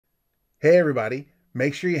Hey everybody,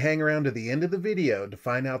 make sure you hang around to the end of the video to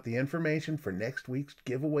find out the information for next week's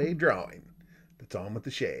giveaway drawing. That's on with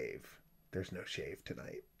the shave. There's no shave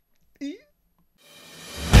tonight.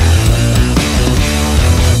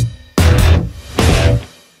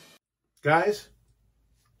 Guys,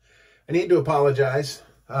 I need to apologize.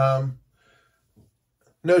 No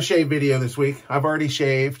shave video this week. I've already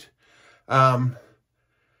shaved. I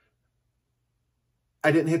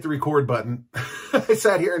didn't hit the record button. I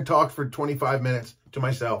sat here and talked for 25 minutes to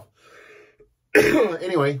myself.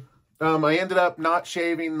 Anyway, I ended up not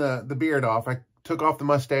shaving the beard off. I took off the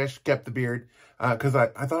mustache, kept the beard, because I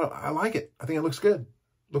thought I like it. I think it looks good.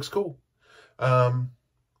 Looks cool.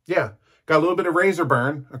 Yeah, got a little bit of razor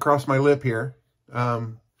burn across my lip here.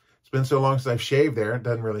 It's been so long since I've shaved there. It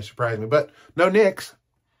doesn't really surprise me. But no nicks.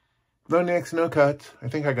 No nicks, no cuts. I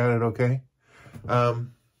think I got it okay.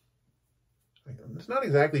 It's not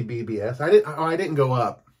exactly BBS. I didn't go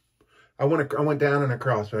up. I went down and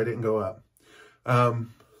across, but I didn't go up.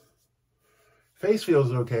 Face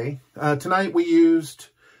feels okay. Tonight we used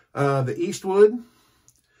the Eastwood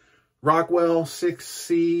Rockwell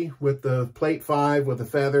 6C with the plate 5 with the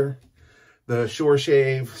feather, the Shore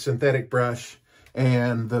Shave synthetic brush,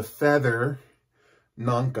 and the Feather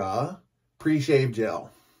Nanka pre-shave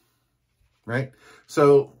gel. Right?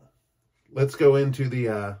 So let's go into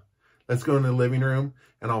the living room,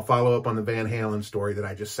 and I'll follow up on the Van Halen story that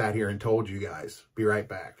I just sat here and told you guys. Be right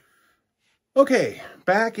back. Okay,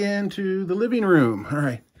 back into the living room. All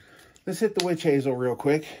right, let's hit the witch hazel real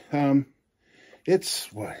quick. It's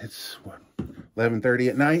 11:30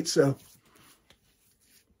 at night, so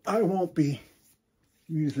I won't be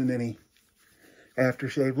using any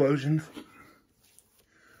aftershave lotion.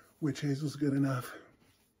 Witch hazel's good enough.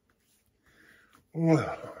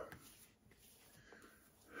 Whoa.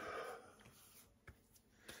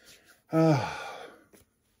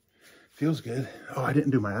 Feels good. Oh, I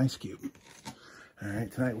didn't do my ice cube. All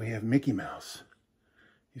right, tonight we have Mickey Mouse.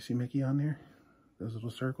 You see Mickey on there? Those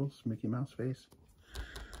little circles, Mickey Mouse face.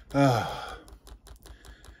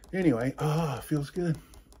 Anyway, feels good.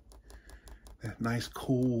 That nice,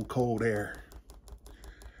 cool, cold air.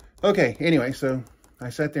 Okay, anyway, so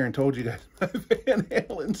I sat there and told you guys my Van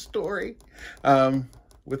Halen story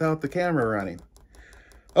without the camera running.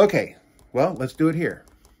 Okay, well, let's do it here.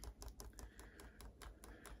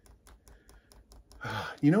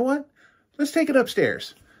 You know what? Let's take it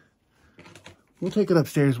upstairs. We'll take it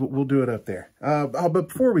upstairs. We'll do it up there. But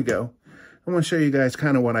before we go, I want to show you guys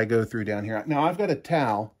kind of what I go through down here. Now, I've got a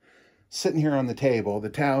towel sitting here on the table. The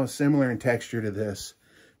towel is similar in texture to this.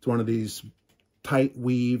 It's one of these tight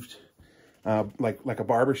weaved, like a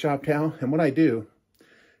barbershop towel. And what I do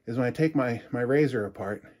is when I take my razor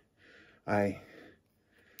apart, I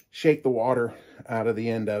shake the water out of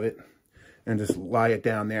the end of it and just lie it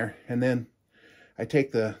down there. And then I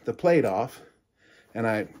take the plate off and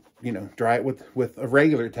I, dry it with a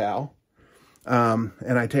regular towel.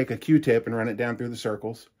 And I take a Q-tip and run it down through the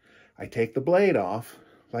circles. I take the blade off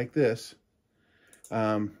like this.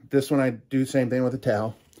 This one I do the same thing with a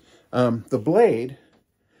towel. The blade,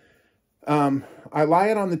 I lie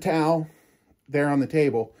it on the towel there on the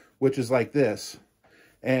table, which is like this.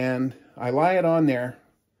 And I lie it on there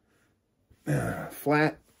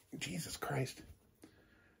flat. Jesus Christ.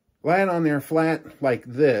 Lie it on there flat like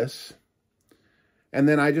this, and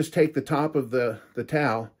then I just take the top of the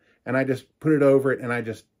towel and I just put it over it and I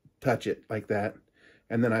just touch it like that.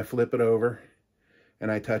 And then I flip it over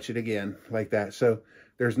and I touch it again like that. So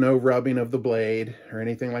there's no rubbing of the blade or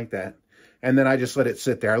anything like that. And then I just let it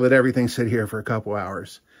sit there. I let everything sit here for a couple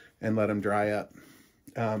hours and let them dry up.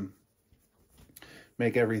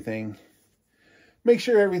 Make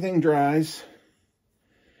sure everything dries.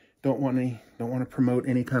 Don't want to promote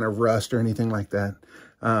any kind of rust or anything like that.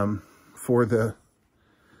 For the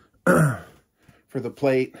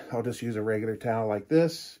plate, I'll just use a regular towel like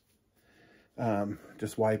this.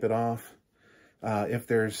 Just wipe it off. If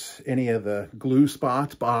there's any of the glue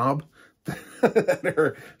spots, Bob, that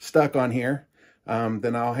are stuck on here,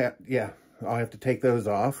 then I'll have to take those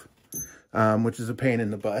off, which is a pain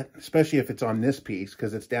in the butt, especially if it's on this piece,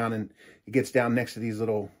 because it gets down next to these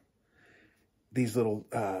little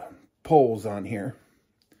poles on here.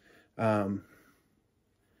 So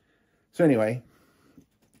anyway,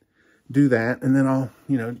 do that, and then I'll,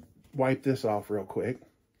 wipe this off real quick.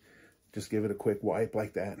 Just give it a quick wipe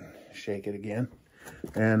like that, and shake it again.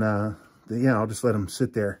 And I'll just let them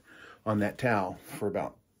sit there on that towel for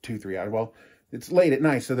about 2-3 hours. Well, it's late at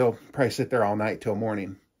night, so they'll probably sit there all night till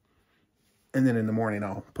morning. And then in the morning,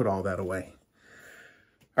 I'll put all that away.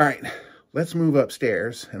 All right. Let's move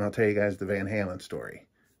upstairs, and I'll tell you guys the Van Halen story.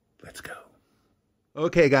 Let's go.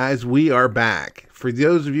 Okay, guys, we are back. For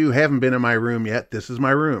those of you who haven't been in my room yet, this is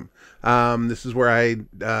my room. This is where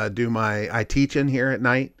I teach in here at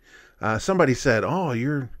night. Somebody said, "Oh,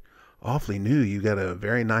 you're awfully new. You got a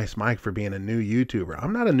very nice mic for being a new YouTuber."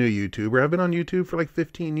 I'm not a new YouTuber. I've been on YouTube for like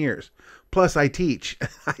 15 years. Plus, I teach.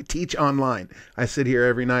 I teach online. I sit here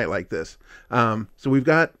every night like this. So we've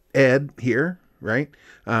got Ed here, right?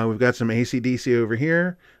 We've got some AC/DC over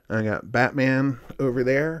here. I got Batman over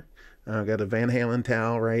there. I've got a Van Halen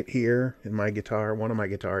towel right here in my guitar. One of my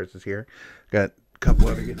guitars is here. Got a couple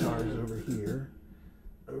other guitars over here,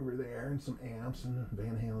 over there, and some amps and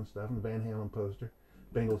Van Halen stuff and the Van Halen poster.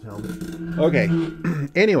 Bengals helmet. Okay.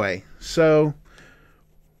 Anyway, so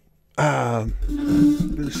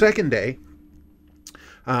the second day,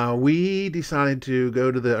 we decided to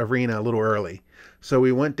go to the arena a little early. So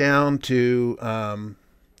we went down to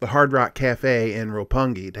the Hard Rock Cafe in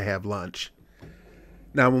Roppongi to have lunch.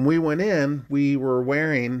 Now, when we went in, we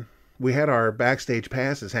had our backstage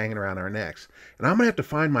passes hanging around our necks. And I'm going to have to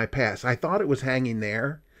find my pass. I thought it was hanging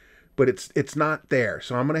there, but it's not there.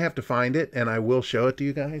 So I'm going to have to find it, and I will show it to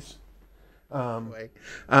you guys. So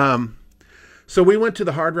we went to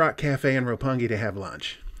the Hard Rock Cafe in Roppongi to have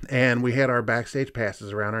lunch. And we had our backstage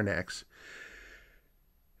passes around our necks.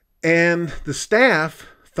 And the staff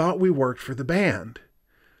thought we worked for the band.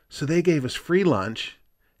 So they gave us free lunch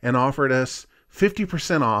and offered us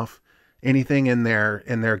 50% off anything in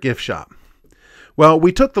their gift shop. Well,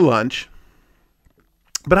 we took the lunch,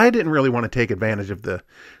 but I didn't really want to take advantage of the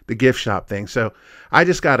gift shop thing. So I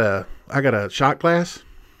got a shot glass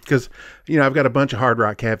because, I've got a bunch of Hard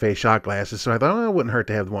Rock Cafe shot glasses. So I thought, oh, it wouldn't hurt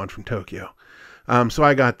to have the one from Tokyo. So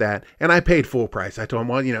I got that, and I paid full price. I told him,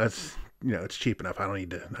 well, it's cheap enough. I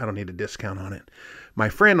don't need a discount on it. My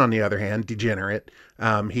friend, on the other hand, degenerate,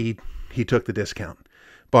 he took the discount,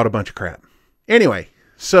 bought a bunch of crap. Anyway,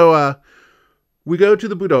 so we go to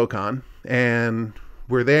the Budokan, and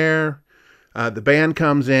we're there. The band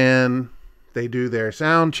comes in. They do their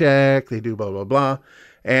sound check. They do blah, blah, blah.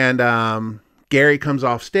 And Gary comes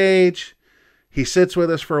off stage. He sits with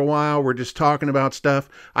us for a while. We're just talking about stuff.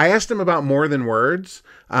 I asked him about More Than Words.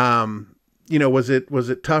 Was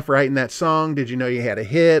it tough writing that song? Did you know you had a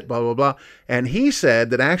hit? Blah, blah, blah. And he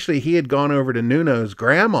said that actually he had gone over to Nuno's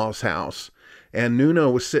grandma's house, and Nuno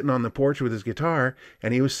was sitting on the porch with his guitar,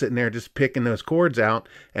 and he was sitting there just picking those chords out,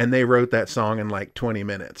 and they wrote that song in like 20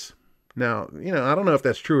 minutes. Now, I don't know if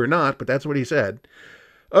that's true or not, but that's what he said.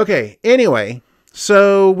 Okay, anyway,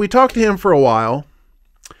 so we talked to him for a while.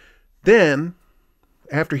 Then,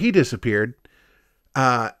 after he disappeared,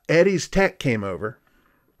 Eddie's tech came over.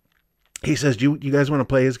 He says, you guys want to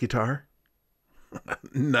play his guitar?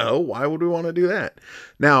 No, why would we want to do that?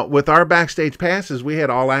 Now, with our backstage passes, we had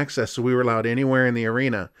all access, so we were allowed anywhere in the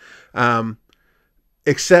arena,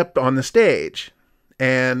 except on the stage.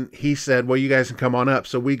 And he said, well, you guys can come on up.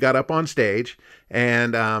 So we got up on stage,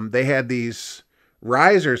 and they had these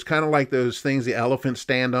risers, kind of like those things the elephants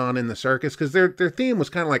stand on in the circus, because their theme was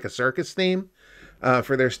kind of like a circus theme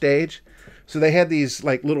for their stage. So they had these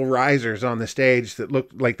like little risers on the stage that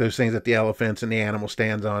looked like those things that the elephants and the animal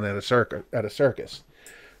stands on at a circus.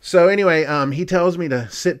 So anyway, he tells me to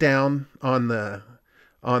sit down on the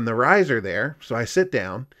riser there. So I sit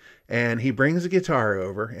down, and he brings the guitar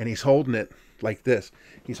over, and he's holding it like this.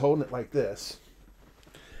 He's holding it like this.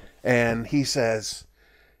 And he says,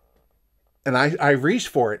 and I reached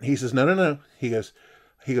for it. He says, no. He goes,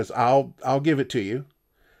 I'll give it to you.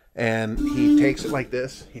 And he takes it like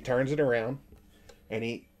this. He turns it around, and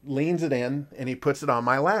he leans it in, and he puts it on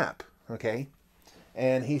my lap. Okay.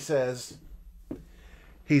 And he says,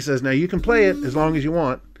 now you can play it as long as you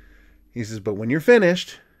want. He says, but when you're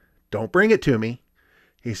finished, don't bring it to me.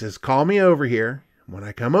 He says, call me over here. When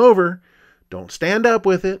I come over, don't stand up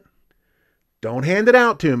with it. Don't hand it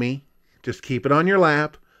out to me. Just keep it on your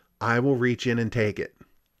lap. I will reach in and take it.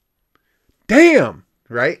 Damn!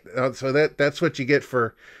 Right? So that's what you get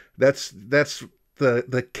for, that's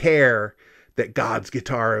the care that God's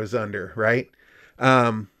guitar is under, right?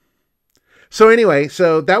 So anyway,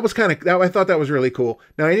 so that was I thought that was really cool.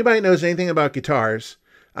 Now, anybody knows anything about guitars,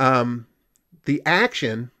 the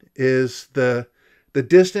action is the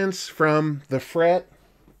distance from the fret.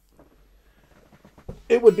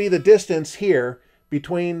 It would be the distance here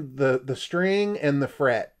between the string and the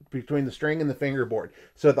fret, between the string and the fingerboard.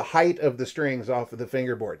 So the height of the strings off of the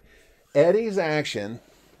fingerboard. Eddie's action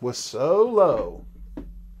was so low.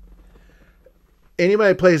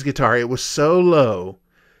 Anybody plays guitar, it was so low.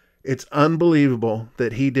 It's unbelievable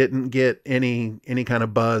that he didn't get any kind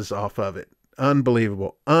of buzz off of it.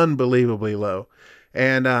 Unbelievable. Unbelievably low.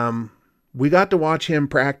 And we got to watch him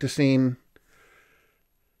practicing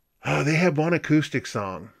Oh, they had one acoustic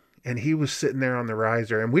song, and he was sitting there on the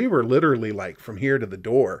riser, and we were literally like from here to the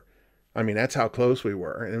door. I mean, that's how close we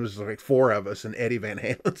were. And it was like four of us and Eddie Van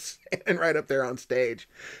Halen standing right up there on stage.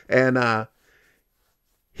 And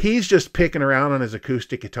he's just picking around on his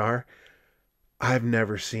acoustic guitar. I've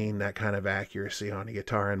never seen that kind of accuracy on a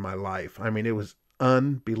guitar in my life. I mean, it was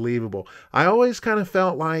unbelievable. I always kind of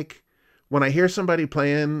felt like when I hear somebody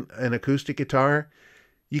playing an acoustic guitar,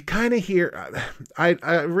 you kind of hear, I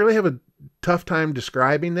really have a tough time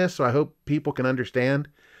describing this, so I hope people can understand.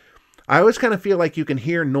 I always kind of feel like you can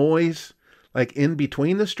hear noise like in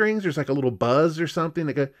between the strings. There's like a little buzz or something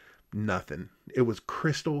that goes, nothing. It was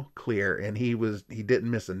crystal clear, and he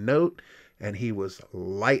didn't miss a note, and he was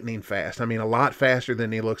lightning fast. I mean, a lot faster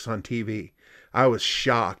than he looks on TV. I was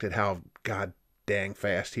shocked at how god dang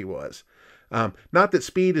fast he was. Not that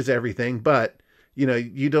speed is everything, but you know,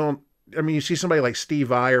 you see somebody like Steve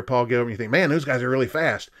Vai or Paul Gilbert, and you think, man, those guys are really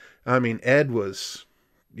fast. I mean, Ed was,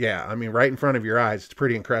 yeah, I mean, right in front of your eyes. It's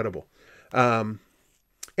pretty incredible.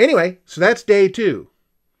 Anyway, so that's day 2.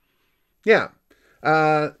 Yeah.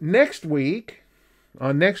 Next week,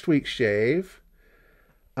 on next week's shave,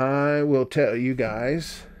 I will tell you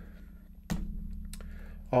guys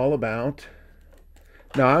all about,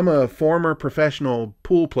 now I'm a former professional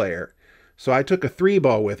pool player, so I took a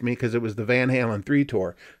 3-ball with me because it was the Van Halen 3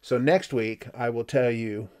 tour. So next week, I will tell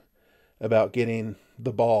you about getting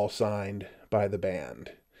the ball signed by the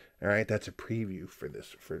band. All right, that's a preview for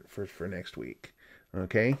this for next week.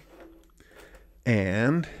 Okay,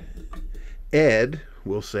 and Ed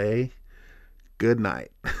will say good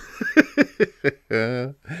night.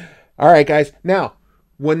 All right, guys. Now,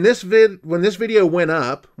 when this video went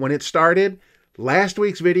up, when it started, last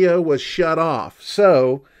week's video was shut off.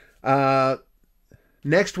 So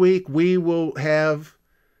next week we will have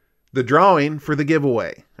the drawing for the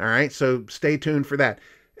giveaway. All right, so stay tuned for that.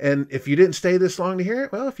 And if you didn't stay this long to hear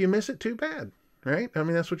it, well, if you miss it, too bad, right? I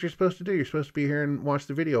mean, that's what you're supposed to do. You're supposed to be here and watch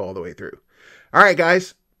the video all the way through. All right,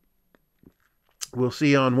 guys. We'll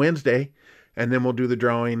see you on Wednesday, and then we'll do the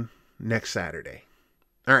drawing next Saturday.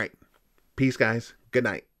 All right. Peace, guys. Good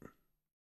night.